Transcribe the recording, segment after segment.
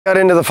Got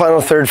into the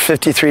final third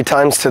 53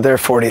 times to their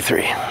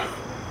 43. We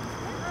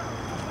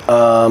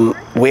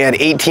had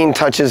 18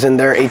 touches in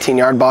their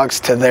 18-yard box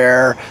to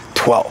their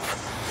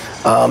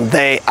 12.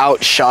 They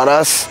outshot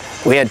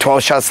us. We had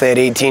 12 shots, they had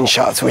 18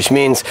 shots, which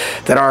means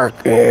that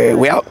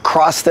we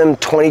outcrossed them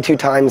 22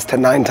 times to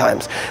 9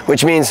 times,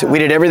 which means we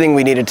did everything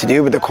we needed to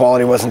do, but the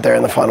quality wasn't there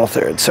in the final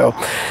third. So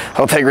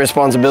I'll take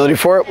responsibility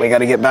for it. We got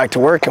to get back to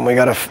work, and we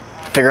got to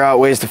figure out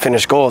ways to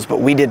finish goals,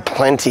 but we did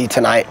plenty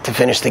tonight to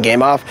finish the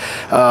game off.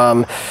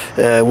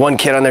 One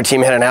kid on their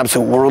team had an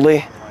absolute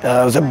worldly.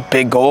 It was a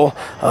big goal.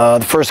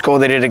 The first goal,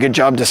 they did a good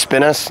job to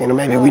spin us. You know,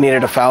 maybe we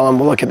needed to foul them.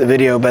 We'll look at the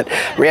video, but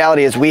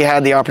reality is we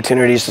had the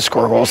opportunities to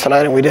score goals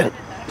tonight, and we didn't.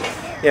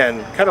 Yeah,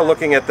 and kind of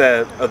looking at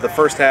the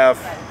first half,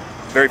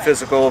 very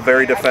physical,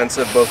 very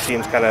defensive. Both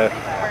teams kind of,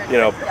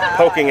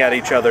 poking at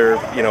each other,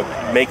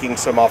 making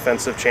some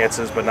offensive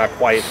chances, but not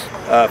quite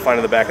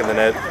finding the back of the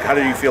net. How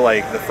did you feel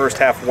like the first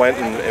half went,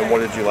 and what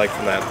did you like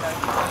from that?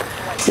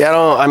 Yeah,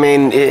 I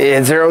mean,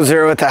 it's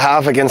 0-0 at the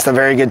half against a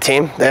very good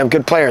team. They have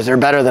good players. They're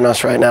better than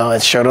us right now.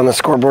 It showed on the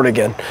scoreboard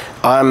again.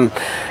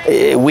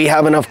 We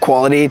have enough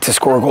quality to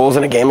score goals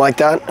in a game like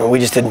that, and we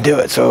just didn't do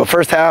it. So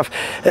first half,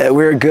 we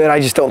were good. I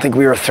just don't think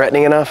we were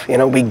threatening enough.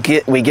 We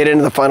get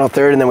into the final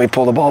third, and then we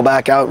pull the ball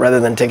back out rather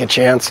than take a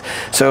chance.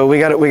 So we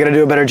got to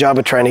do a better job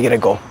of trying to get a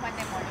goal.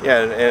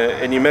 Yeah,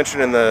 and you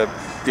mentioned in the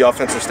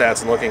offensive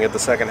stats and looking at the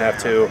second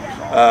half too,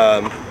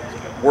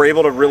 we're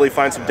able to really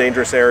find some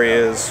dangerous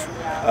areas.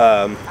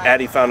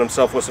 Addy found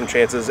himself with some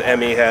chances.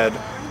 Emmy had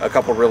a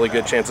couple really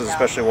good chances,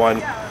 especially one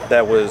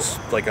that was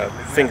like a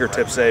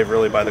fingertip save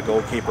really by the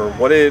goalkeeper.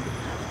 What did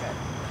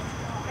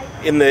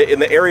in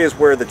the areas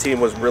where the team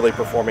was really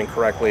performing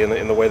correctly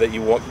in the way that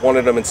you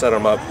wanted them and set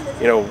them up,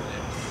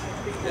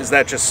 is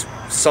that just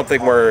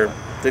something where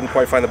didn't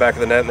quite find the back of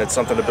the net and it's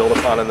something to build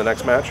upon in the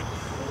next match?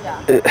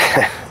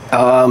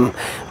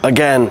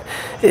 Again,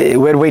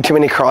 we had way too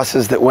many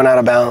crosses that went out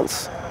of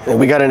bounds.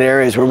 We got into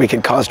areas where we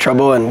could cause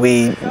trouble, and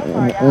we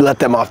let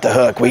them off the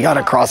hook. We got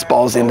to cross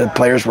balls into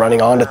players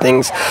running onto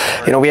things.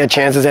 We had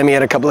chances. Emmy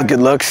had a couple of good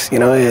looks.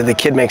 The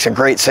kid makes a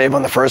great save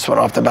on the first one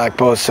off the back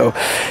post. So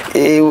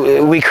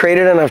we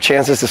created enough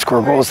chances to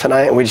score goals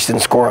tonight, and we just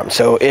didn't score them.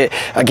 So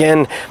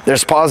again,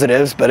 there's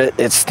positives, but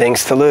it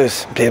stinks to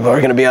lose. People are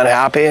going to be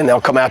unhappy, and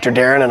they'll come after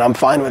Darren, and I'm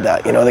fine with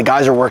that. The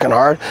guys are working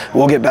hard.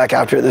 We'll get back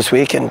after it this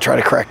week and try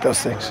to correct those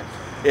things.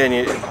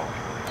 And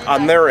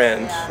on their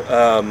end,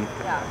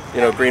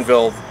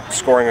 Greenville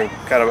scoring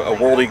kind of a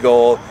worldy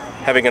goal,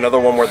 having another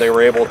one where they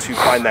were able to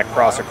find that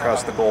cross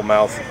across the goal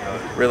mouth,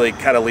 really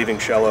kind of leaving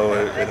Cello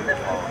in,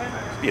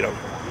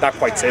 not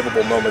quite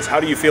savable moments. How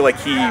do you feel like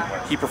he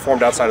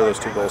performed outside of those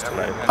two goals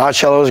tonight?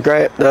 Cello was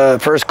great. The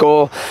first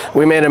goal,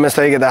 we made a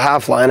mistake at the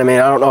half line. I mean,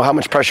 I don't know how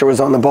much pressure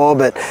was on the ball,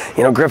 but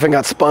Griffin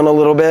got spun a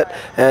little bit,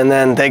 and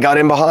then they got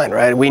in behind,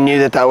 right? We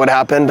knew that would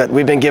happen, but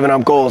we've been giving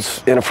up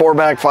goals in a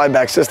 4-back,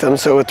 5-back system,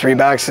 so with 3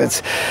 backs,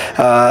 they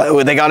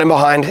got in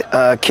behind.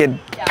 Kid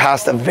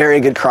passed a very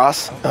good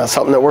cross,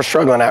 something that we're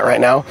struggling at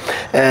right now,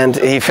 and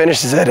he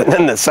finishes it. And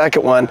then the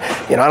second one,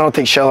 I don't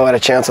think Cello had a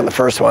chance on the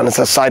first one. It's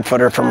a side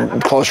footer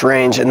from close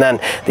range, and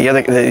then the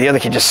other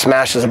kid just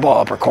smashes the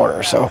ball upper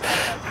corner. So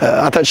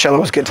I thought Cello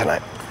was good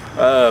tonight.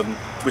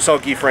 We saw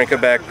Guy Franca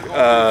back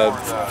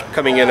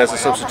coming in as a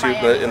substitute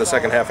in the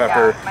second half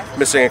after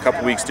missing a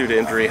couple weeks due to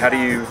injury. How do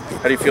you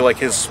feel like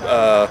his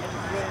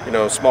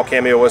small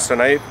cameo was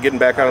tonight, getting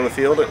back out on the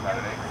field?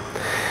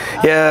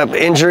 Yeah,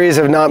 injuries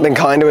have not been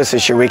kind to us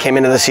this year. We came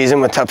into the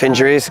season with tough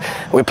injuries.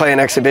 We play an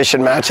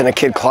exhibition match and a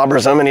kid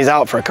clobbers him and he's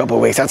out for a couple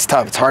of weeks. That's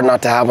tough. It's hard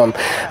not to have him.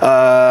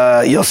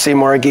 You'll see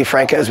more of Guy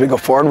Franca as we go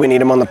forward. We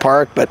need him on the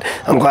park, but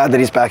I'm glad that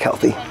he's back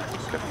healthy.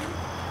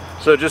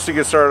 So just to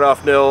get started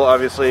off, Nil,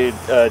 obviously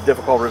a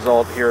difficult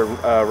result here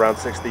round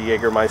 6 of the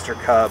Jägermeister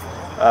Cup.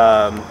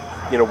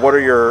 What are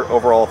your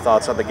overall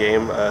thoughts on the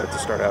game to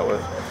start out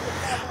with?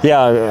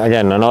 Yeah,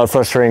 again, another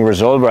frustrating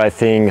result, but I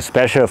think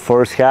especially the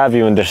first half,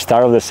 even the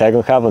start of the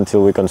second half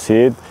until we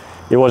conceded,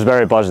 it was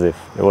very positive.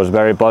 It was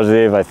very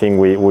positive. I think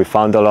we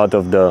found a lot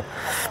of the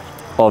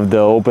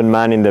open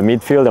man in the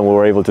midfield, and we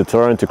were able to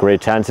turn, to create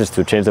chances,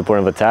 to change the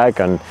point of attack.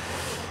 And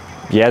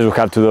yes, we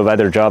have to do a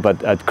better job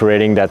at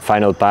creating that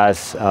final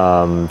pass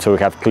so we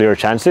have clear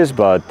chances,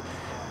 but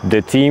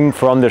the team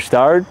from the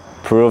start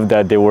proved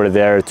that they were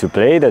there to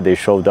play, that they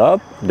showed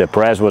up. The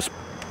press was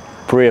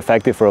pretty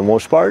effective for the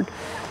most part.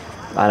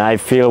 And I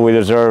feel we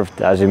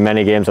deserved, as in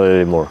many games, a little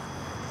bit more.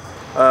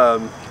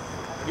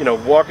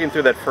 Walking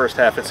through that first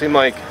half, it seemed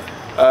like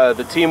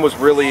the team was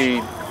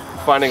really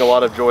finding a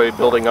lot of joy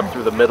building up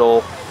through the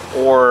middle,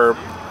 or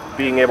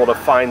being able to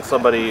find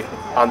somebody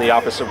on the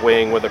opposite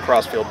wing with a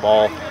crossfield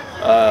ball.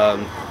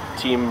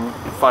 Team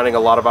finding a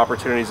lot of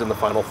opportunities in the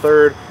final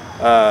third,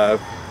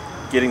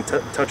 getting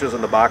touches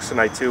in the box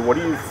tonight too. What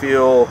do you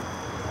feel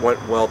went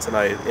well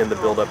tonight in the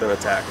build-up and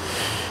attack?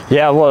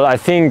 Yeah, well, I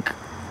think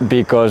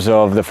because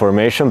of the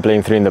formation,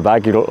 playing 3 in the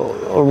back, it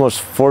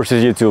almost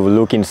forces you to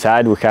look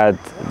inside. We had,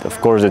 of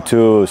course, the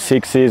 2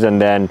 6s,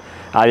 and then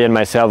Adi and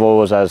myself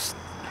always as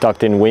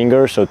tucked in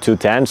winger, so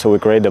 210, so we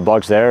create the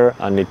box there,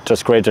 and it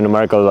just creates a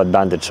numerical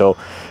advantage. So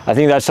I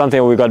think that's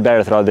something we got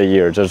better throughout the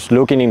year, just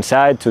looking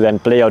inside to then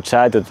play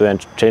outside to then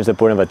change the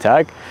point of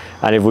attack.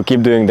 And if we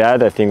keep doing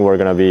that, I think we're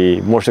going to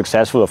be more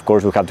successful. Of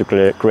course, we have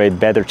to create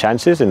better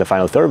chances in the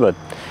final third, but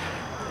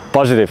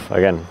positive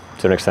again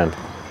to an extent.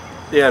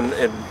 Yeah,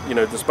 and you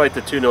know, despite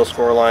the 2-0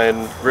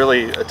 scoreline,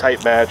 really a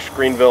tight match.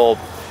 Greenville,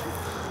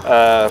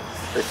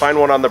 they find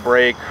one on the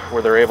break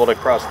where they're able to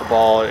cross the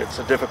ball. It's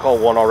a difficult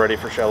one already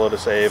for Shello to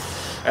save.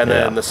 And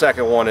then the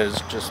second one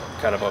is just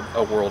kind of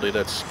a worldie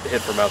that's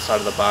hit from outside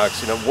of the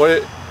box. You know,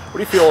 what do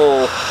you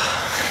feel,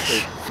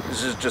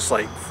 this is just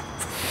like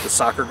the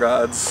soccer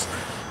gods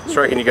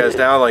striking you guys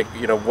down? Like,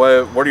 you know,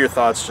 what are your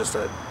thoughts just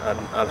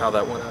on how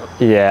that went out?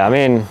 Yeah, I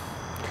mean,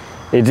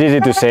 it's easy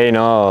to say, you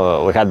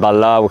know, we had bad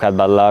luck,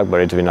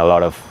 but it's been a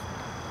lot of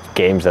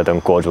games that on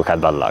coach we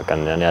had bad luck.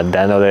 And then at the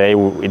end of the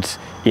day, it's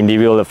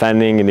individual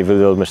defending,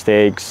 individual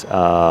mistakes,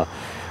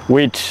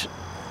 which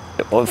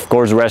of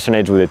course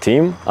resonates with the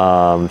team.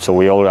 So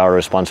we all are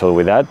responsible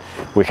with that.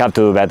 We have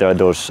to do better at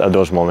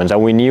those moments.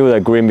 And we knew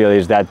that Greenville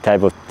is that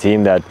type of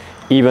team that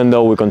even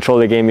though we control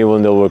the game,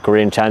 even though we're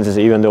creating chances,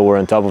 even though we're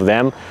on top of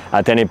them,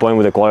 at any point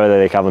with the quality that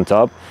they have on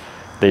top,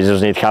 they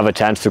just need to have a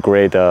chance to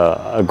create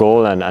a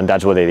goal, and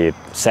that's what they did.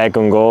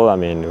 Second goal, I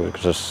mean, we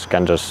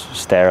can just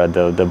stare at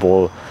the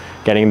ball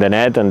getting the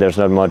net, and there's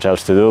not much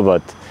else to do.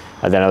 But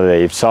at the end of the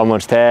day, if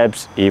someone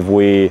steps, if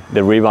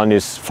the rebound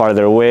is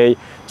farther away,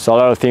 so a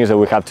lot of things that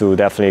we have to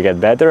definitely get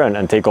better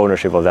and take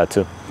ownership of that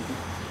too.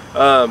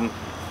 I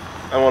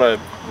want to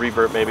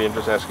revert maybe and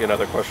just ask you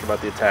another question about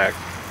the attack.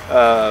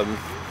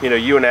 You know,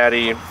 you and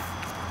Addy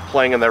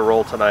playing in that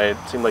role tonight,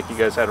 seemed like you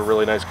guys had a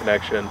really nice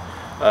connection.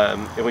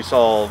 And we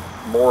saw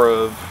more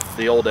of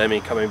the old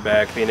Emmy coming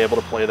back, being able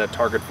to play that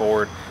target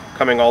forward,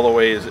 coming all the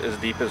way as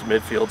deep as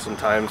midfield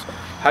sometimes.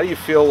 How do you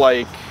feel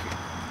like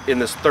in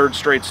this third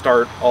straight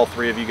start, all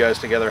three of you guys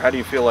together, how do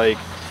you feel like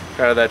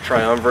kind of that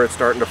triumvirate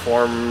starting to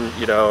form,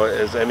 you know,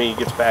 as Emmy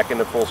gets back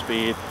into full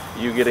speed,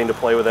 you getting to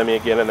play with Emmy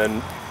again, and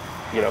then,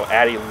 you know,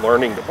 Addy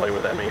learning to play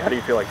with Emmy? How do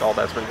you feel like all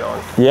that's been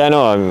going? Yeah,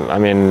 no, I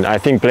mean, I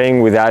think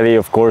playing with Addy,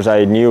 of course,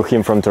 I knew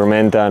him from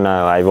Tormenta, and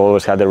I've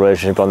always had a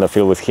relationship on the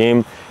field with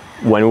him.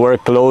 When we're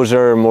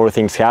closer, more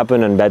things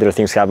happen and better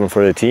things happen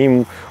for the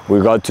team. We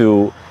got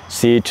to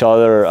see each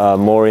other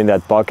more in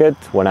that pocket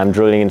when I'm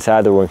drilling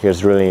inside or when he's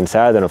drilling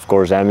inside. And of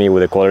course, Emmy,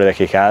 with the quality that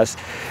he has,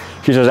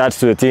 he just adds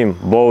to the team.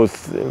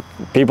 Both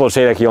people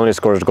say that he only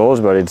scores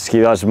goals, but he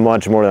does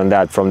much more than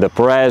that. From the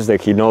press,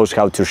 that he knows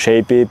how to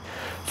shape it,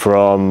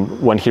 from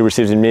when he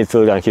receives in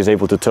midfield and he's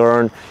able to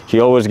turn, he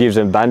always gives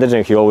advantage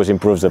and he always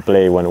improves the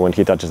play when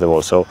he touches the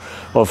ball. So,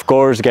 of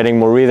course, getting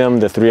more rhythm,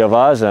 the three of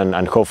us,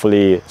 and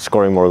hopefully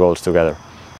scoring more goals together.